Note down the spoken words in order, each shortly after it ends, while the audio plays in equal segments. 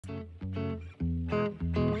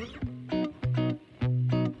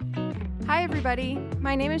everybody.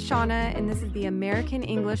 My name is Shauna, and this is the American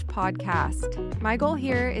English Podcast. My goal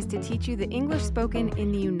here is to teach you the English spoken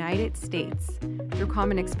in the United States through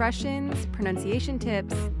common expressions, pronunciation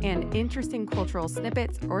tips, and interesting cultural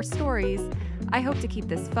snippets or stories. I hope to keep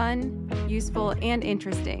this fun, useful, and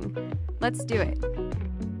interesting. Let's do it.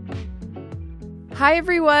 Hi,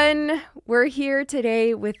 everyone. We're here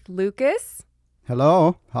today with Lucas.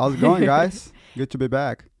 Hello. How's it going, guys? Good to be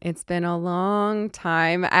back. It's been a long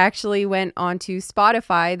time. I actually went onto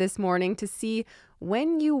Spotify this morning to see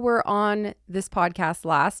when you were on this podcast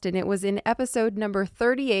last, and it was in episode number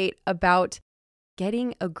 38 about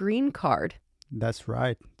getting a green card. That's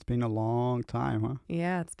right. It's been a long time, huh?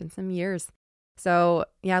 Yeah, it's been some years. So,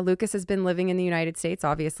 yeah, Lucas has been living in the United States,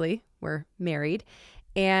 obviously. We're married.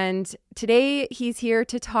 And today he's here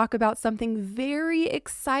to talk about something very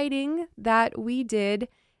exciting that we did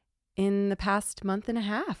in the past month and a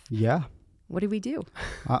half. Yeah. What did we do?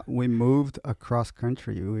 We moved across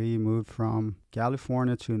country. We moved from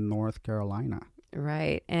California to North Carolina.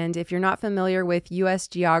 Right. And if you're not familiar with U.S.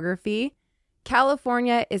 geography,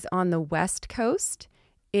 California is on the West Coast.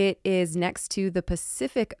 It is next to the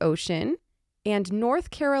Pacific Ocean. And North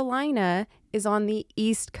Carolina is on the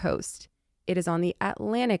East Coast. It is on the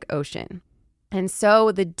Atlantic Ocean. And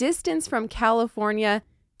so the distance from California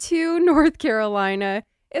to North Carolina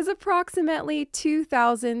is approximately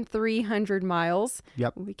 2,300 miles.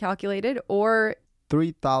 Yep. We calculated, or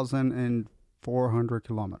 3,400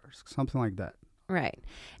 kilometers, something like that. Right.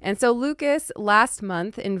 And so Lucas last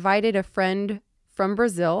month invited a friend from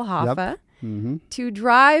Brazil, Rafa, to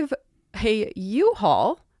drive a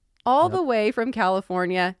U-Haul all the way from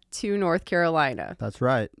California to North Carolina. That's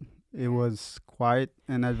right. It was quite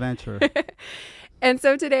an adventure. And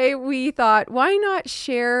so today we thought, why not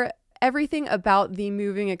share everything about the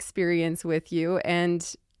moving experience with you?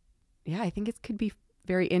 And yeah, I think it could be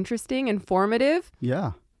very interesting, informative.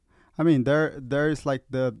 Yeah. I mean, there's like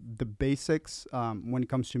the basics when it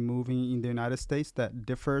comes to moving in the United States that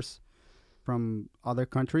differs from other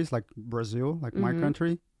countries like Brazil, like my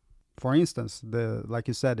country. For instance, like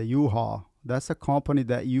you said, the U-Haul, that's a company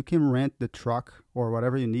that you can rent the truck or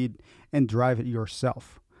whatever you need and drive it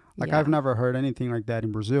yourself. Like, I've never heard anything like that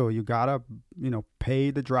in Brazil. You gotta, pay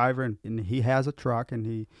the driver, and he has a truck,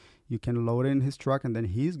 and you can load it in his truck, and then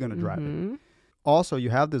he's gonna drive it. Also, you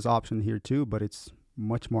have this option here too, but it's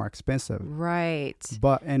much more expensive. Right.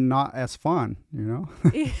 And not as fun,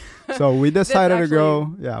 So we decided to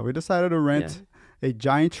go. Yeah, we decided to rent a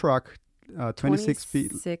giant truck, 26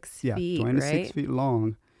 feet. 26 feet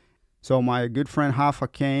long. So my good friend Rafa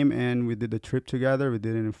came, and we did the trip together. We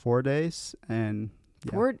did it in 4 days, and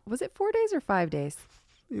was it 4 days or 5 days?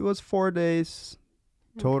 It was 4 days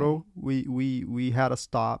total. Okay. We had a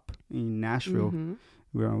stop in Nashville.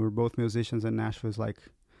 We're both musicians, and Nashville is like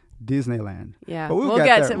Disneyland. Yeah, but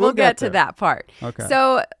we'll get to that part. Okay.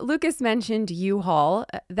 So Lucas mentioned U-Haul.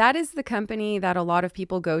 That is the company that a lot of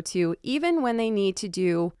people go to, even when they need to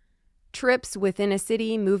do trips within a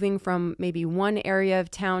city, moving from maybe one area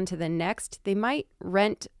of town to the next. They might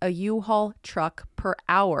rent a U-Haul truck per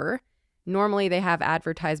hour. Normally they have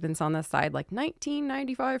advertisements on the side like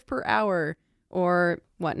 $19.95 per hour or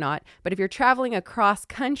whatnot. But if you're traveling across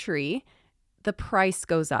country, the price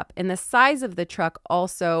goes up. And the size of the truck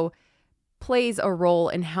also plays a role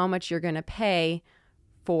in how much you're going to pay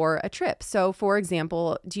for a trip. So for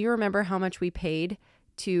example, do you remember how much we paid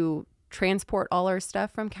to transport all our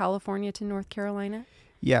stuff from California to North Carolina?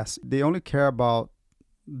 Yes. They only care about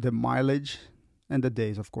the mileage and the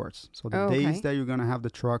days, of course. So the days that you're going to have the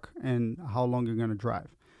truck and how long you're going to drive.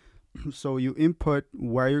 So you input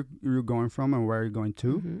where you're going from and where you're going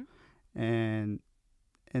to. And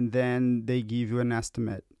then they give you an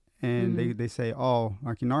estimate. And they say,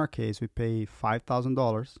 like in our case, we pay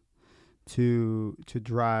 $5,000 to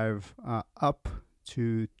drive up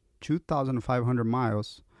to 2,500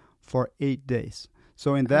 miles for 8 days.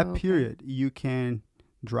 So in that period, you can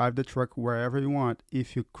drive the truck wherever you want.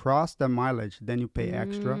 If you cross the mileage, then you pay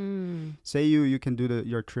extra. Say you can do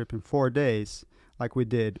your trip in 4 days, like we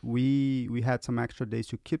did. We had some extra days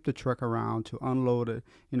to keep the truck around, to unload it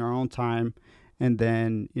in our own time. And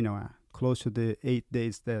then, close to the 8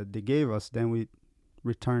 days that they gave us, then we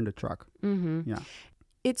returned the truck. Yeah.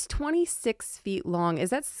 It's 26 feet long.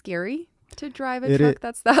 Is that scary to drive a truck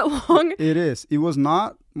that's that long? It is. It was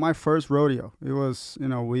not my first rodeo. It was,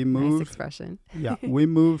 we moved. Nice expression. Yeah. We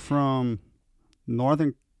moved from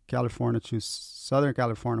Northern California to Southern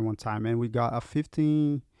California one time, and we got a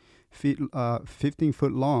 15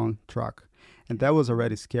 foot long truck, and that was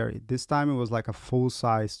already scary. This time it was like a full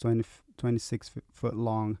size 26 foot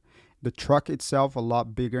long. The truck itself a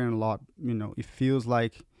lot bigger and a lot, it feels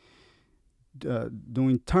like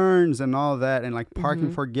doing turns and all that, and like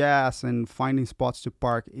parking for gas and finding spots to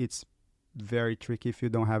park. It's very tricky if you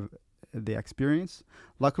don't have the experience.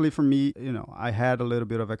 Luckily for me, I had a little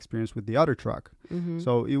bit of experience with the other truck,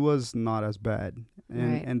 so it was not as bad.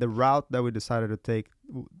 And the route that we decided to take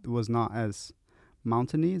was not as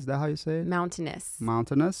mountainy. Is that how you say it?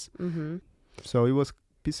 Mountainous. So it was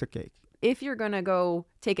piece of cake. If you're gonna go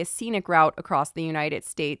take a scenic route across the United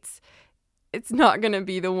States, it's not gonna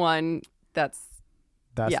be the one that's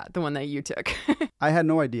the one that you took. I had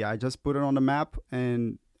no idea. I just put it on the map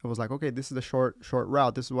and I was like, okay, this is the short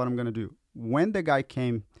route. This is what I'm going to do. When the guy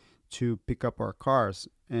came to pick up our cars,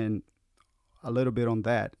 and a little bit on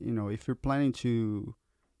that, if you're planning to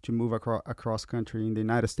move across country in the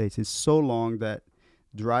United States, it's so long that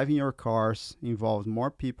driving your cars involves more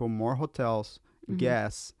people, more hotels,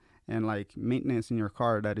 gas, and like maintenance in your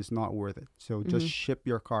car that is not worth it. So just ship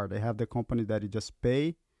your car. They have the company that you just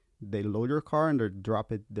pay. They load your car and they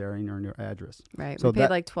drop it there in your address. Right. So we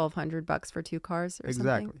paid like $1,200 for 2 cars or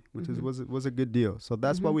something. Exactly, which was a good deal. So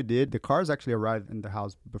that's what we did. The cars actually arrived in the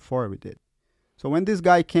house before we did. So when this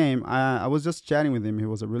guy came, I was just chatting with him. He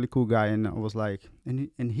was a really cool guy, and I was like,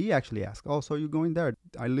 and he actually asked, "Oh, so you're going there?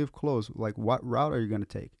 I live close. Like, what route are you gonna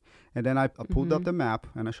take?" And then I pulled up the map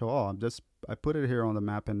and I showed, I put it here on the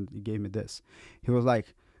map, and he gave me this. He was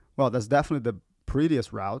like, "Well, that's definitely the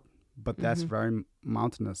prettiest route, but that's very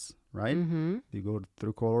mountainous, right? You go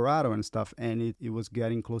through Colorado and stuff, and it was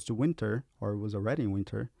getting close to winter, or it was already in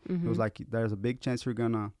winter. It was like, there's a big chance you're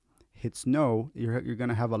gonna hit snow. You're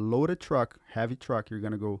gonna have a loaded truck, heavy truck. You're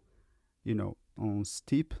gonna go, on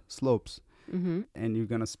steep slopes, and you're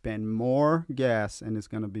gonna spend more gas, and it's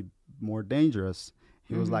gonna be more dangerous."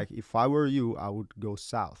 He was like, "If I were you, I would go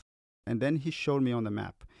south." And then he showed me on the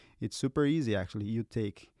map. It's super easy, actually. You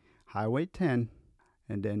take Highway 10,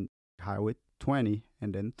 and then Highway 20,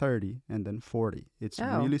 and then 30, and then 40. It's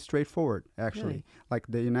really straightforward, actually. Really? Like,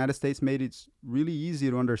 the United States made it really easy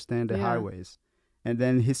to understand the highways. And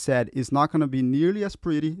then he said, it's not going to be nearly as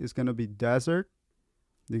pretty. It's going to be desert.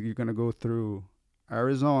 You're going to go through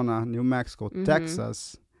Arizona, New Mexico,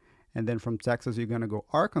 Texas. And then from Texas, you're going to go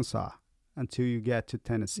Arkansas until you get to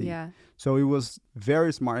Tennessee. Yeah. So it was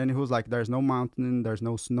very smart. And he was like, there's no mountain, there's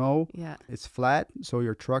no snow. Yeah. It's flat, so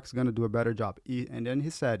your truck's going to do a better job. And then he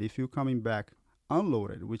said, if you're coming back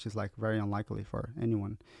unloaded, which is like very unlikely for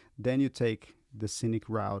anyone, then you take the scenic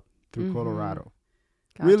route through Colorado.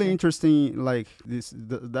 Gotcha. Really interesting, like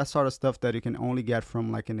that sort of stuff that you can only get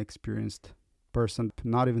from like an experienced person.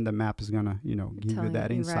 Not even the map is gonna give you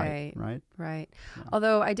that insight, right? Yeah.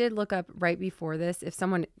 Although I did look up right before this, if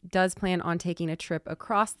someone does plan on taking a trip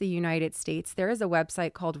across the United States, there is a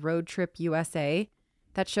website called Roadtrip USA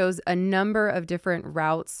that shows a number of different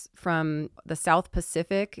routes from the South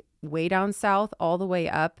Pacific way down south all the way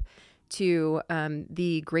up to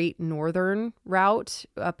the Great Northern Route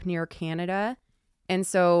up near Canada. And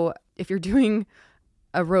so if you're doing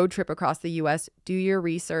a road trip across the U.S., do your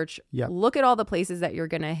research. Yep. Look at all the places that you're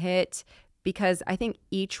going to hit, because I think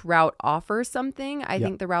each route offers something. I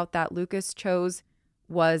think the route that Lucas chose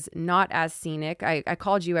was not as scenic. I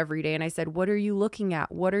called you every day and I said, what are you looking at?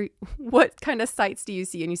 What kind of sights do you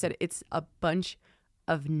see? And you said, it's a bunch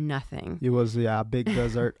of nothing. It was a big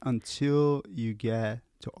desert until you get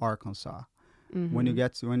to Arkansas. When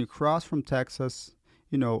you cross from Texas,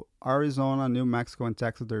 Arizona, New Mexico, and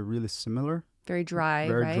Texas, they're really similar. Very dry,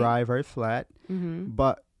 very dry, very flat.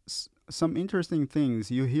 But some interesting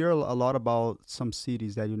things. You hear a lot about some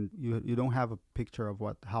cities that you don't have a picture of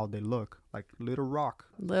how they look. Like Little Rock,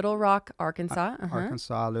 Arkansas.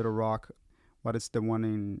 Arkansas, Little Rock. What is the one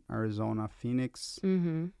in Arizona? Phoenix.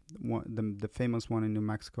 The famous one in New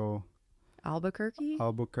Mexico.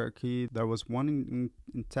 Albuquerque. There was one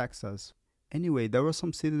in Texas. Anyway, there were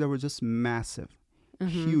some cities that were just massive.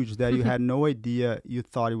 Huge, that you had no idea. You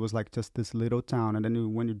thought it was like just this little town, and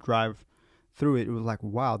then when you drive through it, it was like,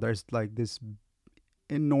 wow, there's like this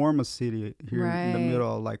enormous city here in the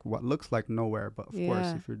middle of like what looks like nowhere. But of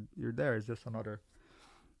course, if you're there, it's just another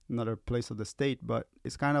place of the state. But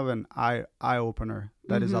it's kind of an eye opener.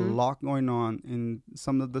 That is a lot going on in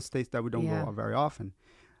some of the states that we don't go very often.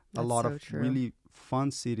 That's a lot of really fun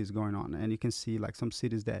cities going on, and you can see like some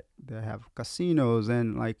cities that have casinos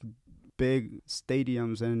and like big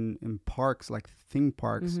stadiums and parks, like theme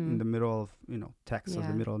parks in the middle of Texas,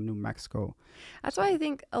 the middle of New Mexico. That's why I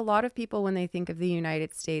think a lot of people, when they think of the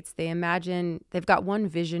United States, they imagine they've got one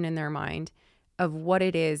vision in their mind of what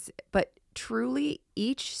it is, but truly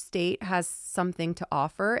each state has something to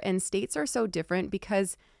offer. And states are so different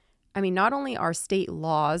because, I mean, not only are state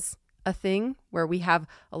laws a thing where we have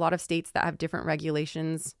a lot of states that have different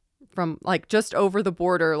regulations from like just over the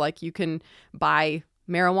border, like you can buy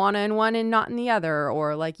marijuana in one and not in the other,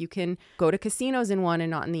 or like you can go to casinos in one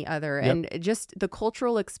and not in the other. Yep. And just the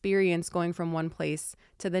cultural experience going from one place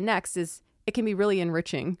to the next it can be really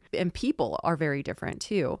enriching, and people are very different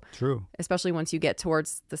too. True. Especially once you get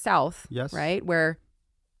towards the South, yes, right? Where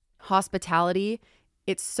hospitality,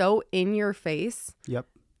 it's so in your face. Yep.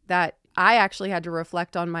 That I actually had to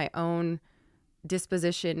reflect on my own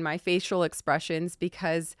disposition, my facial expressions,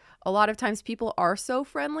 because a lot of times people are so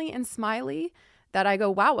friendly and smiley that I go,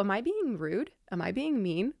 wow, am I being rude? Am I being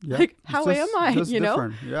mean? Yep. Like, how am I? Just you know?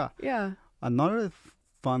 different. Yeah. Yeah. Another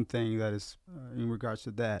fun thing that is in regards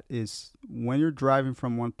to that is when you're driving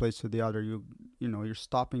from one place to the other, you're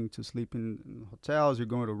stopping to sleep in hotels, you're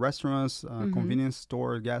going to restaurants, convenience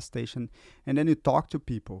store, gas station, and then you talk to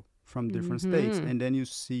people from different states, and then you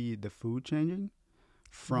see the food changing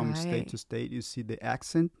from state to state. You see the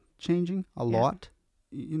accent changing a lot.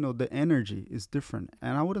 The energy is different,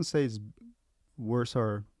 and I wouldn't say it's worse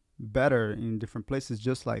or better in different places.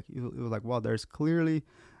 Just like it was like, wow, there's clearly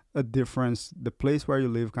a difference. The place where you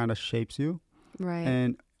live kind of shapes you, right?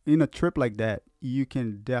 And in a trip like that, you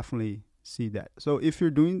can definitely see that. So if you're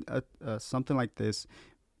doing something like this,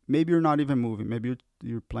 maybe you're not even moving, maybe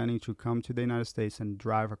you're planning to come to the United States and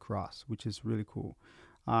drive across, which is really cool.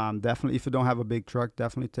 Definitely, if you don't have a big truck,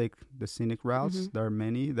 definitely take the scenic routes. There are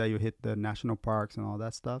many that you hit the national parks and all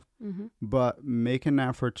that stuff. But make an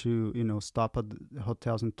effort to stop at the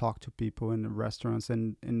hotels and talk to people in the restaurants,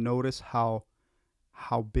 and notice how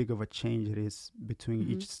big of a change it is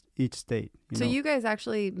between each state. So you guys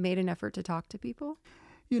actually made an effort to talk to people?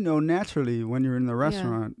 Naturally, when you're in the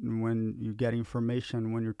restaurant, when you get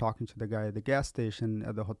information, when you're talking to the guy at the gas station,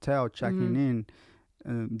 at the hotel, checking in,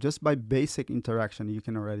 just by basic interaction, you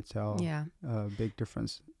can already tell a big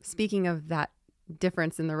difference. Speaking of that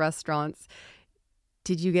difference in the restaurants,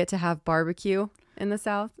 did you get to have barbecue in the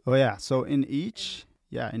South? Oh, yeah. So in each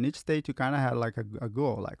state, you kind of had like a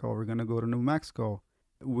goal, like, oh, we're going to go to New Mexico.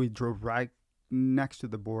 We drove right next to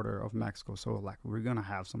the border of Mexico. So like, we're going to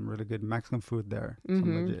have some really good Mexican food there. And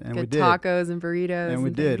good we did. Tacos and burritos. And we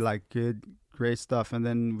did like great stuff. And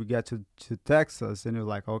then we get to Texas, and it was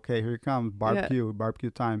like, okay, here it comes,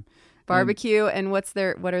 barbecue time. Barbecue. And what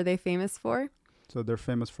are they famous for? So they're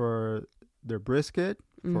famous for their brisket,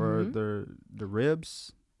 for the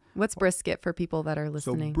ribs. What's brisket for people that are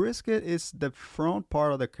listening? So brisket is the front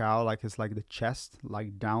part of the cow, like it's like the chest,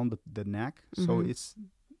 like down the neck. So it's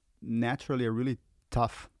naturally a really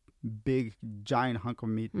tough, big, giant hunk of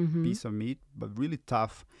meat, piece of meat, but really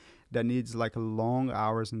tough, that needs like long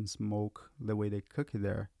hours in smoke, the way they cook it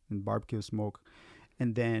there in barbecue smoke.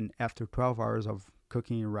 And then after 12 hours of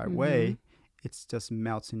cooking it right way, it just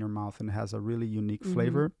melts in your mouth and has a really unique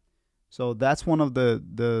flavor. So that's one of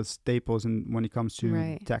the staples when it comes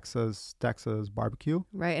to Texas barbecue.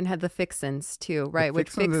 Right, and had the fixins too, right? Which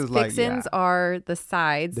fixins are the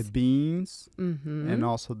sides. The beans, and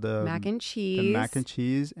also the mac and cheese. The mac and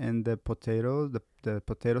cheese and the potatoes, the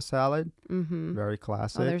potato salad. Very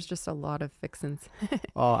classic. Oh, there's just a lot of fixins.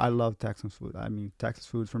 Oh, I love Texas food. I mean, Texas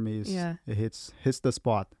food for me it hits the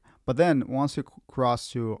spot. But then once you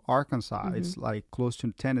cross to Arkansas, it's like close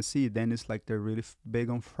to Tennessee. Then it's like they're really big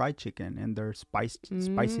on fried chicken, and they're spicy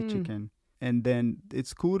chicken. And then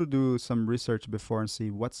it's cool to do some research before and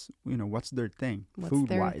see what's their thing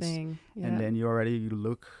food-wise. Yeah. And then you already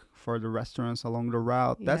look for the restaurants along the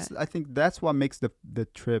route. I think that's what makes the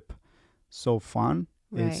trip so fun.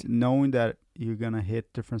 Right. Is knowing that you're gonna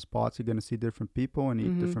hit different spots, you're gonna see different people and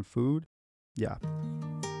eat different food. Yeah.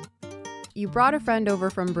 You brought a friend over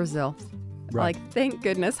from Brazil. Right. Like, thank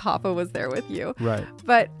goodness Hoffa was there with you. Right.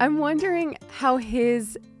 But I'm wondering how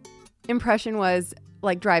his impression was,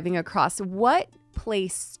 like, driving across. What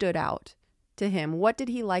place stood out to him? What did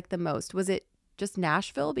he like the most? Was it just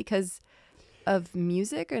Nashville because of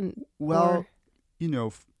music? Well,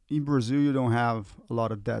 in Brazil, you don't have a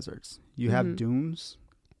lot of deserts. You have dunes,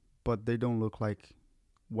 but they don't look like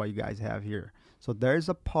what you guys have here. So there's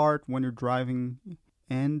a part when you're driving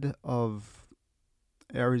end of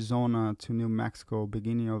Arizona to New Mexico,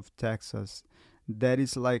 beginning of Texas, that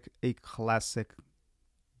is like a classic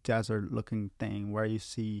desert looking thing where you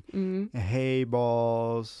see hay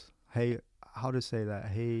balls. How to say that?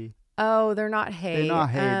 Hay. Oh, they're not hay. They're not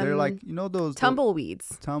hay. They're like, those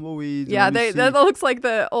tumbleweeds. Tumbleweeds. Yeah, that looks like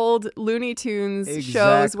the old Looney Tunes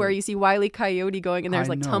shows where you see Wile E. Coyote going and there's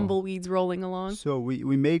like tumbleweeds rolling along. So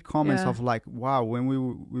we made comments of like, wow, when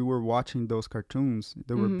we were watching those cartoons,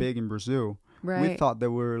 they were big in Brazil. Right. We thought they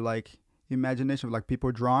were like, imagination of like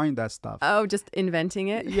people drawing that stuff. Oh, just inventing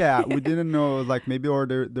it. Yeah, we didn't know like maybe, or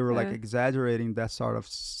they were like exaggerating that sort of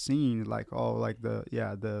scene, like like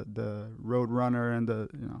the road runner and the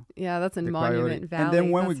Yeah, that's in Monument Valley. And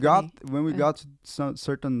then when we got to some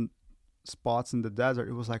certain spots in the desert,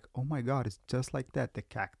 it was like, oh my God, it's just like that. The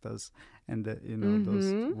cactus and the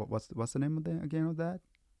those what's the name of that?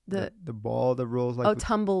 The ball that rolls like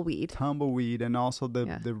tumbleweed, and also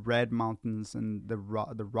the red mountains and the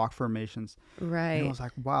rock formations. Right. And I was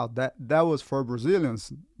like, wow, that was for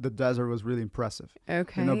Brazilians. The desert was really impressive.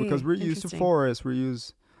 Okay. Because we're used to forests, we're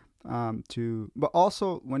used but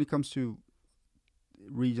also when it comes to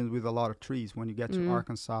regions with a lot of trees, when you get to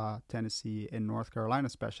Arkansas, Tennessee, and North Carolina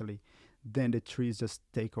especially, then the trees just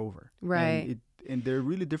take over. Right. And they're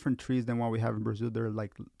really different trees than what we have in Brazil. They're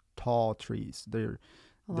like tall trees. They're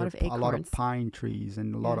a lot of acorns. A lot of pine trees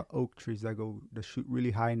and a lot of oak trees that shoot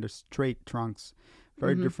really high in their straight trunks.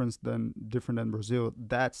 Very different than Brazil.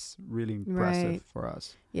 That's really impressive for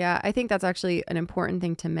us. Yeah, I think that's actually an important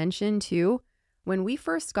thing to mention too. When we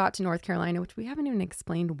first got to North Carolina, which we haven't even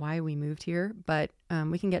explained why we moved here, but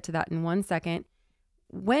we can get to that in 1 second.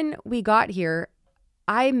 When we got here,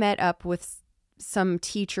 I met up with some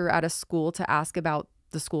teacher at a school to ask about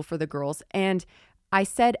the school for the girls. And I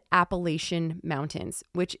said Appalachian Mountains,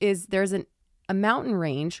 which is, there's a mountain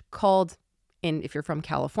range called, if you're from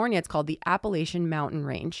California, it's called the Appalachian Mountain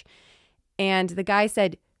Range. And the guy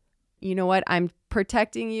said, you know what? I'm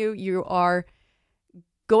protecting you. You are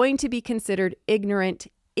going to be considered ignorant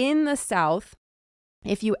in the South.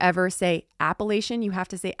 If you ever say Appalachian, you have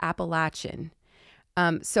to say Appalachian.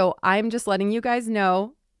 So I'm just letting you guys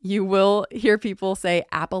know, you will hear people say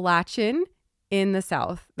Appalachian in the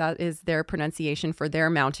South. That is their pronunciation for their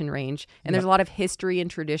mountain range. And there's a lot of history and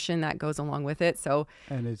tradition that goes along with it. So,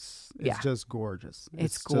 and it's just gorgeous.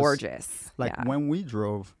 It's gorgeous. When we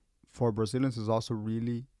drove, for Brazilians, it's also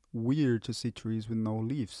really weird to see trees with no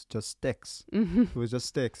leaves, just sticks. It was just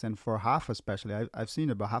sticks. And for half especially, I've seen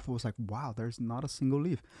it, but half was like, wow, there's not a single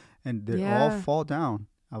leaf. And they all fall down.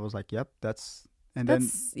 I was like, yep, that's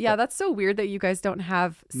so weird that you guys don't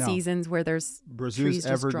have seasons where there's Brazil's trees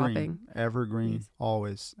just dropping. Evergreen,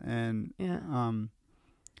 always. And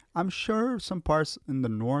I'm sure some parts in the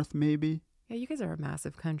north maybe. Yeah, you guys are a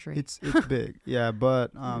massive country. It's big, yeah.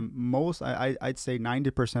 But most, I'd say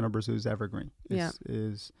 90% of Brazil is evergreen.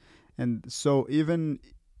 And so even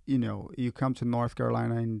you come to North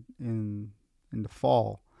Carolina in the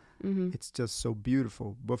fall, it's just so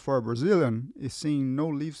beautiful. But for a Brazilian, seeing no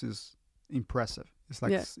leaves is impressive. It's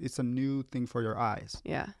like it's a new thing for your eyes.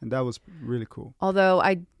 Yeah. And that was really cool. Although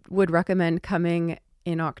I would recommend coming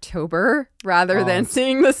in October rather than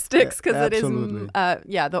seeing the sticks, because it is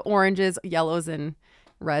the oranges, yellows, and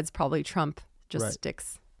reds probably trump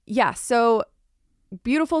sticks. Yeah. So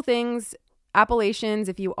beautiful things. Appalachians,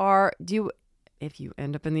 if you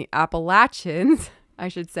end up in the Appalachians, I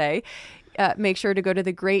should say, make sure to go to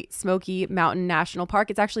the Great Smoky Mountain National Park.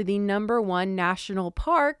 It's actually the #1 national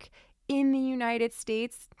park in the United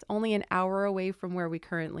States. It's only an hour away from where we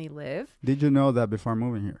currently live. Did you know that before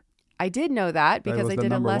moving here? I did know that because I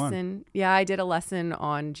did a lesson. Yeah, I did a lesson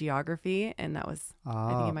on geography, and that was, I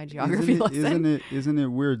think, in my geography lesson. Isn't it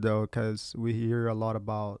weird, though, because we hear a lot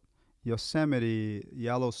about Yosemite,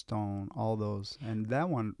 Yellowstone, all those. And that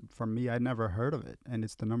one, for me, I never heard of it, and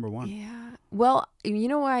it's the #1. Yeah. Well, you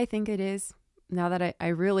know why I think it is? Now that I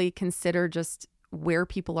really consider just where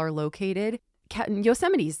people are located,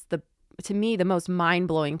 Yosemite's to me, the most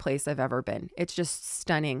mind-blowing place I've ever been. It's just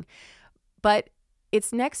stunning. But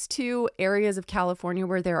it's next to areas of California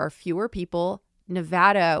where there are fewer people,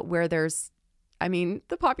 Nevada, where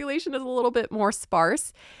the population is a little bit more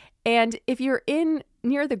sparse. And if you're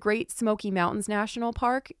near the Great Smoky Mountains National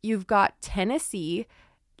Park, you've got Tennessee,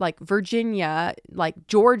 like Virginia, like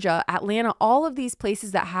Georgia, Atlanta, all of these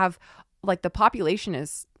places that have, like, the population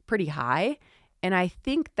is pretty high. And I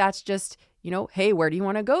think that's just, hey, where do you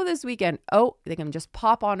want to go this weekend? Oh, they can just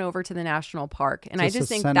pop on over to the national park. And I just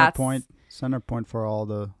think that's center point for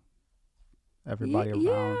everybody around.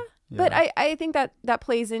 Yeah. But I think that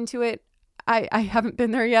plays into it. I haven't been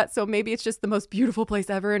there yet, so maybe it's just the most beautiful place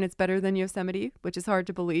ever and it's better than Yosemite, which is hard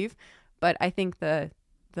to believe. But I think the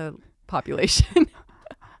population.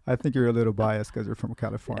 I think you're a little biased because you're from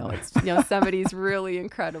California. No, Yosemite's really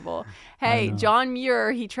incredible. Hey, John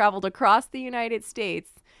Muir, he traveled across the United States,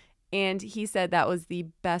 and he said that was the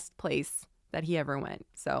best place that he ever went.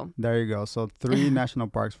 So there you go. So 3 national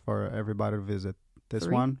parks for everybody to visit. This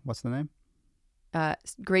 3? One, what's the name?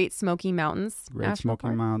 Great Smoky Mountains. Great Smoky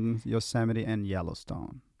Mountains, Yosemite, and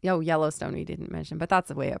Yellowstone. Oh, Yellowstone we didn't mention, but that's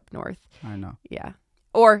way up north. I know. Yeah.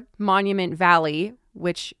 Or Monument Valley,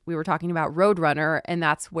 which we were talking about Roadrunner, and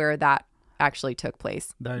that's where that actually took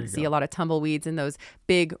place. There you see go. a lot of tumbleweeds in those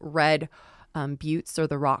big red buttes or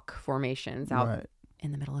the rock formations out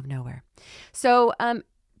in the middle of nowhere. So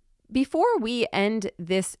before we end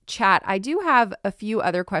this chat, I do have a few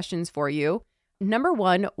other questions for you. Number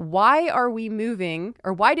one, why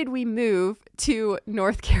did we move to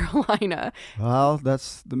North Carolina? Well,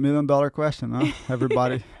 that's the $1 million question, huh?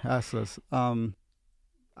 Everybody asks us.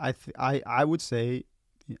 I would say,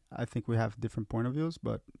 I think we have different point of views,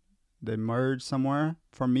 but they merge somewhere.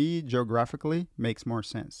 For me, geographically, makes more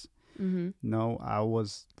sense. Mm-hmm. No,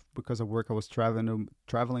 because of work, I was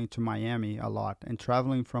traveling to Miami a lot. And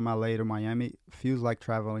traveling from LA to Miami feels like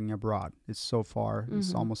traveling abroad. It's so far. Mm-hmm.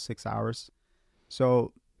 It's almost 6 hours.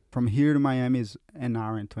 So from here to Miami is an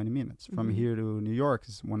hour and 20 minutes. From mm-hmm. here to New York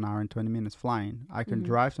is 1 hour and 20 minutes flying. I can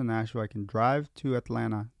drive to Nashville. I can drive to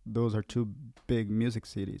Atlanta. Those are two big music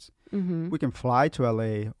cities. Mm-hmm. We can fly to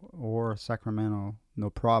LA or Sacramento, no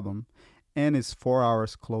problem. And it's 4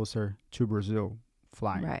 hours closer to Brazil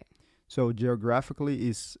flying. Right. So geographically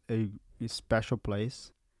is a special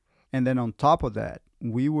place. And then on top of that,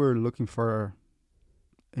 we were looking for,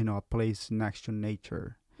 a place next to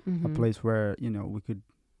nature. Mm-hmm. A place where, we could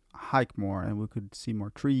hike more and we could see more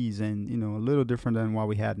trees and, a little different than what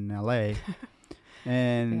we had in LA.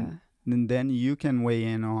 And then you can weigh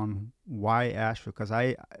in on why Asheville.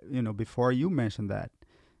 Because before you mentioned that,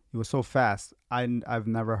 it was so fast. I've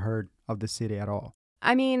never heard of the city at all.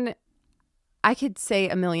 I mean, I could say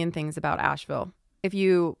a million things about Asheville. If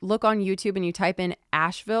you look on YouTube and you type in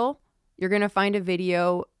Asheville, you're going to find a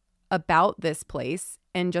video about this place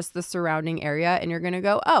and just the surrounding area. And you're going to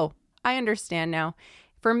go, oh, I understand now.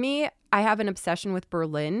 For me, I have an obsession with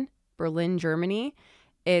Berlin, Germany.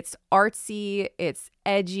 It's artsy, it's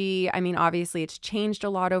edgy. I mean, obviously it's changed a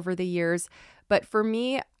lot over the years. But for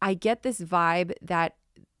me, I get this vibe that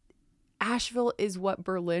Asheville is what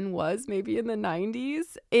Berlin was maybe in the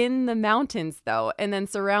 90s, in the mountains though, and then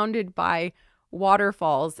surrounded by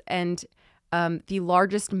waterfalls and the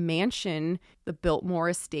largest mansion, the Biltmore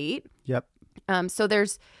Estate. Yep. So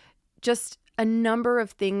there's just a number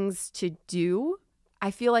of things to do.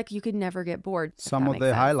 I feel like you could never get bored. Some of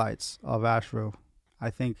the highlights of Asheville,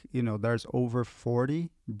 I think, there's over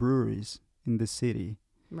 40 breweries in the city.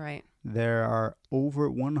 Right. There are over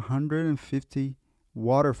 150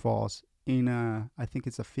 waterfalls in I think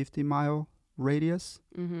it's a 50-mile radius.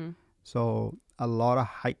 Mm-hmm. So a lot of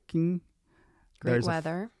hiking. Great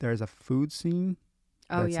weather. There's a food scene.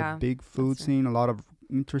 Oh, That's a big food scene. A lot of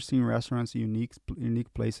interesting restaurants, unique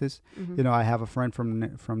places. Mm-hmm. I have a friend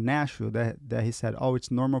from Nashville that he said, oh,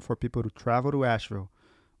 it's normal for people to travel to Asheville,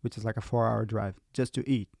 which is like a 4-hour drive, just to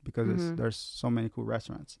eat because there's so many cool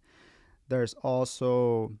restaurants. There's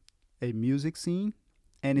also a music scene,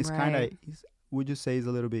 and it's kind of, would you say, is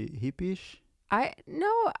a little bit hippie-ish? I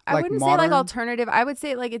Like wouldn't modern? say like alternative. I would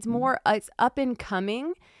say like it's more, it's up and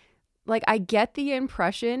coming. Like I get the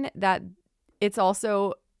impression that it's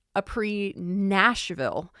also a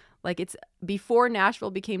pre-Nashville. Like it's before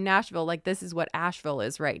Nashville became Nashville. Like this is what Asheville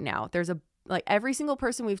is right now. There's every single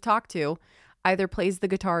person we've talked to either plays the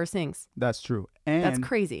guitar or sings. That's true. And that's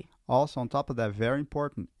crazy. Also on top of that, very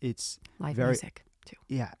important, it's live very music too.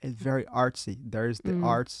 Yeah, it's very artsy. There's the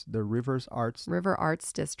arts, the River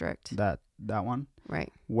Arts District. That one.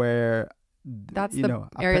 Right. Where that's the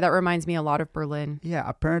area that reminds me a lot of Berlin. Yeah,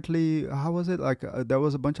 apparently, how was it? Like there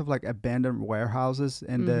was a bunch of like abandoned warehouses,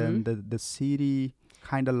 and then the city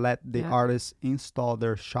kind of let the artists install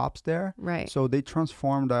their shops there. Right. So they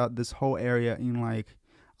transformed this whole area in like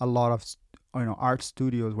a lot of art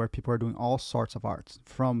studios where people are doing all sorts of arts,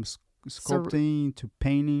 from sculpting to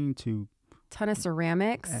painting to ton of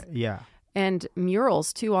ceramics. Yeah. And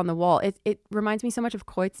murals too on the wall. It reminds me so much of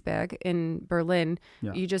Kreuzberg in Berlin.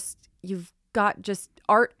 Yeah. You've got just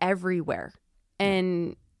art everywhere,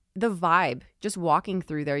 and the vibe just walking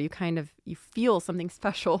through there, you feel something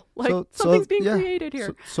special, like something's being created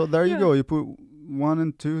here. So there you go. You put 1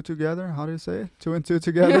 and 2 together. How do you say it? 2 and 2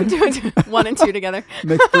 together. 1 and 2 together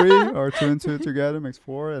makes 3, or 2 and 2 together makes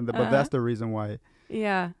 4. But that's the reason why.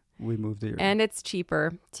 Yeah. We moved here, and it's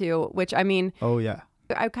cheaper too. Which I mean. Oh yeah.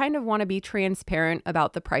 I kind of want to be transparent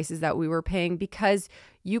about the prices that we were paying, because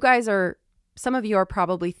some of you are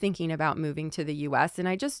probably thinking about moving to the U.S. And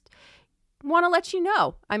I just want to let you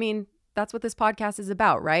know. I mean, that's what this podcast is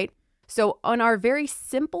about, right? So on our very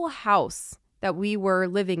simple house that we were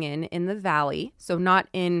living in the Valley, so not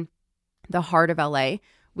in the heart of LA,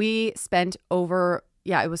 we spent it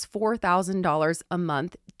was $4,000 a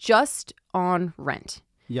month just on rent.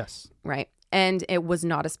 Yes. Right. And it was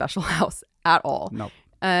not a special house at all. No.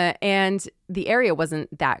 And the area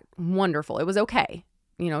wasn't that wonderful. It was okay.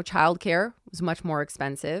 Childcare was much more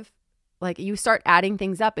expensive. Like, you start adding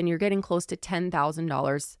things up and you're getting close to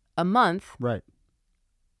 $10,000 a month. Right.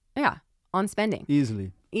 Yeah. On spending.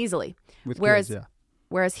 Easily. With kids, yeah.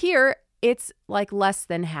 Whereas here, it's like less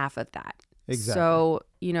than half of that. Exactly. So,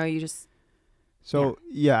 you just... So,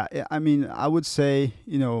 yeah, I mean, I would say,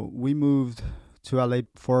 we moved to LA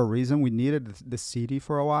for a reason. We needed the city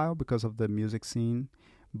for a while because of the music scene.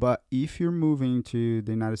 But if you're moving to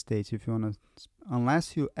the United States, if you want to,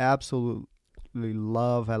 unless you absolutely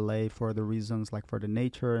love LA for the reasons, like for the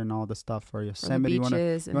nature and all the stuff, for Yosemite, you want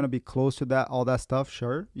to be close to that, all that stuff,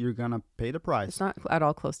 sure, you're going to pay the price. It's not at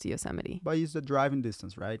all close to Yosemite. But it's the driving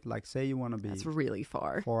distance, right? Like, say you want to be... That's really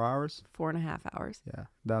far. 4 hours? 4.5 hours. Yeah,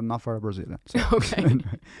 that's not for a Brazilian. So. Okay.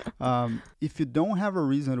 If you don't have a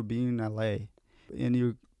reason to be in LA, and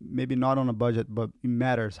you're maybe not on a budget, but it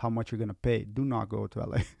matters how much you're going to pay, do not go to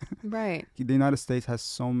LA. Right. The United States has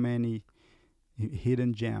so many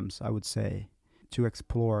hidden gems, I would say, to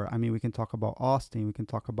explore. I mean, we can talk about Austin, we can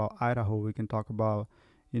talk about Idaho, we can talk about,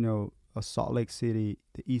 Salt Lake City,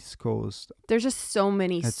 the East Coast. There's just so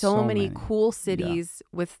many cool cities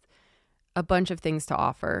with a bunch of things to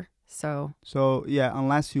offer. So yeah,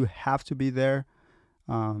 unless you have to be there,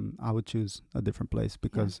 I would choose a different place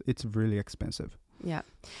because it's really expensive. Yeah.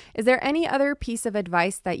 Is there any other piece of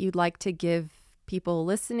advice that you'd like to give people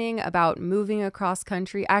listening about moving across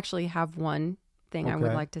country? I actually have one thing I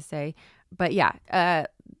would like to say, but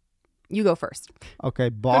you go first. Okay.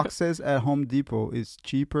 Boxes at Home Depot is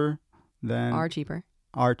cheaper than... Are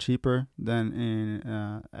cheaper than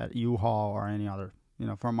in at U-Haul or any other,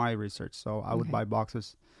 from my research. So I would buy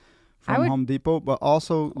boxes from Home Depot, but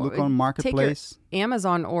also look on Marketplace. Take your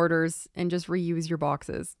Amazon orders and just reuse your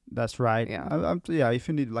boxes. That's right. Yeah. If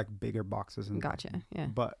you need like bigger boxes. Gotcha. Yeah.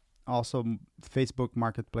 But also Facebook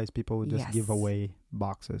Marketplace, people would just give away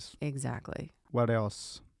boxes. Exactly. What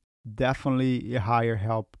else? Definitely hire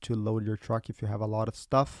help to load your truck if you have a lot of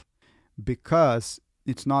stuff, because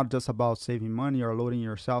it's not just about saving money or loading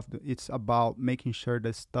yourself. It's about making sure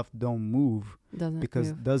that stuff don't move.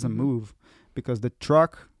 Doesn't move because the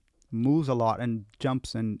truck moves a lot and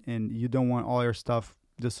jumps and you don't want all your stuff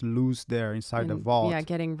just loose there inside the vault. Yeah,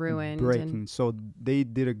 getting ruined. Breaking. So they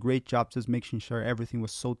did a great job just making sure everything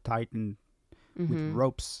was so tight and with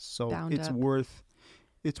ropes. So bound it's up. worth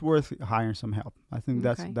hiring some help. I think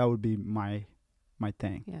that would be my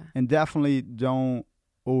thing. Yeah. And definitely don't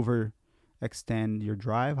overextend your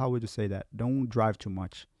drive. How would you say that? Don't drive too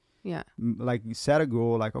much. Yeah. Like, set a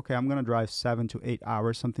goal, like, okay, I'm going to drive 7 to 8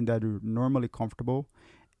 hours, something that you're normally comfortable,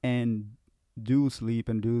 and do sleep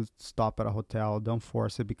and do stop at a hotel. Don't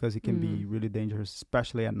force it because it can be really dangerous,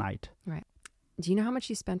 especially at night. Right. Do you know how much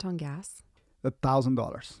you spent on gas? $1,000.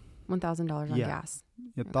 $1,000 on gas.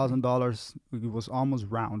 Yeah, $1,000. It was almost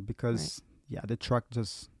round because the truck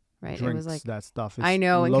just drinks it was like, that stuff. It's I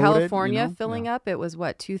know in loaded, California, filling up, it was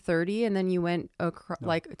what, $2.30, and then you went across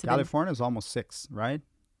to California is almost $6, right?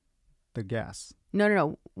 The gas.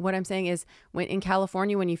 No. What I'm saying is, when in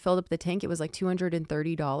California, when you filled up the tank, it was like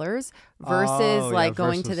 $230 versus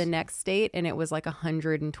going to the next state and it was like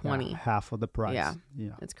 $120. Half of the price. Yeah.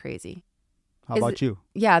 It's crazy. How about you?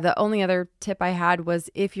 Yeah, the only other tip I had was,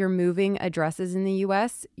 if you're moving addresses in the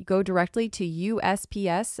U.S., go directly to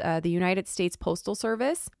USPS, the United States Postal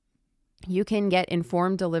Service. You can get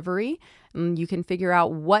informed delivery. You can figure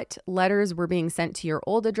out what letters were being sent to your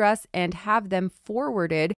old address and have them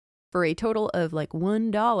forwarded for a total of like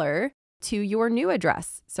 $1 to your new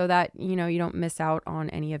address, so that, you don't miss out on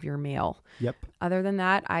any of your mail. Yep. Other than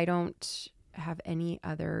that, I don't have any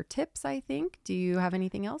other tips, I think. Do you have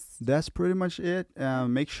anything else? That's pretty much it.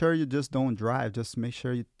 Make sure you just don't drive. Just make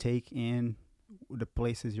sure you take in the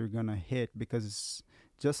places you're going to hit, because it's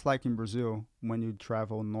just like in Brazil, when you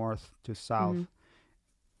travel north to south,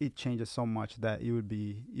 it changes so much that it would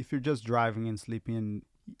be, if you're just driving and sleeping,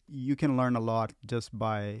 you can learn a lot just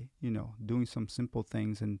by, doing some simple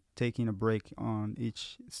things and taking a break on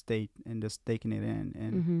each state and just taking it in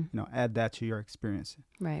and, add that to your experience.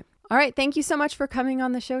 Right. All right. Thank you so much for coming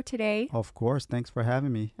on the show today. Of course. Thanks for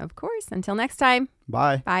having me. Of course. Until next time.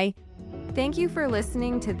 Bye. Bye. Thank you for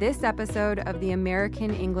listening to this episode of the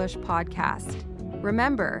American English Podcast.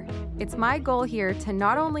 Remember, it's my goal here to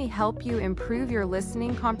not only help you improve your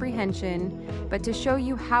listening comprehension, but to show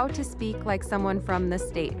you how to speak like someone from the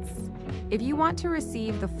States. If you want to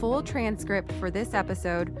receive the full transcript for this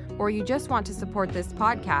episode, or you just want to support this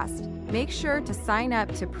podcast, make sure to sign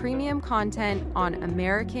up to premium content on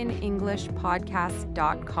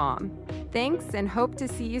AmericanEnglishPodcast.com. Thanks, and hope to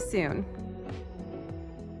see you soon.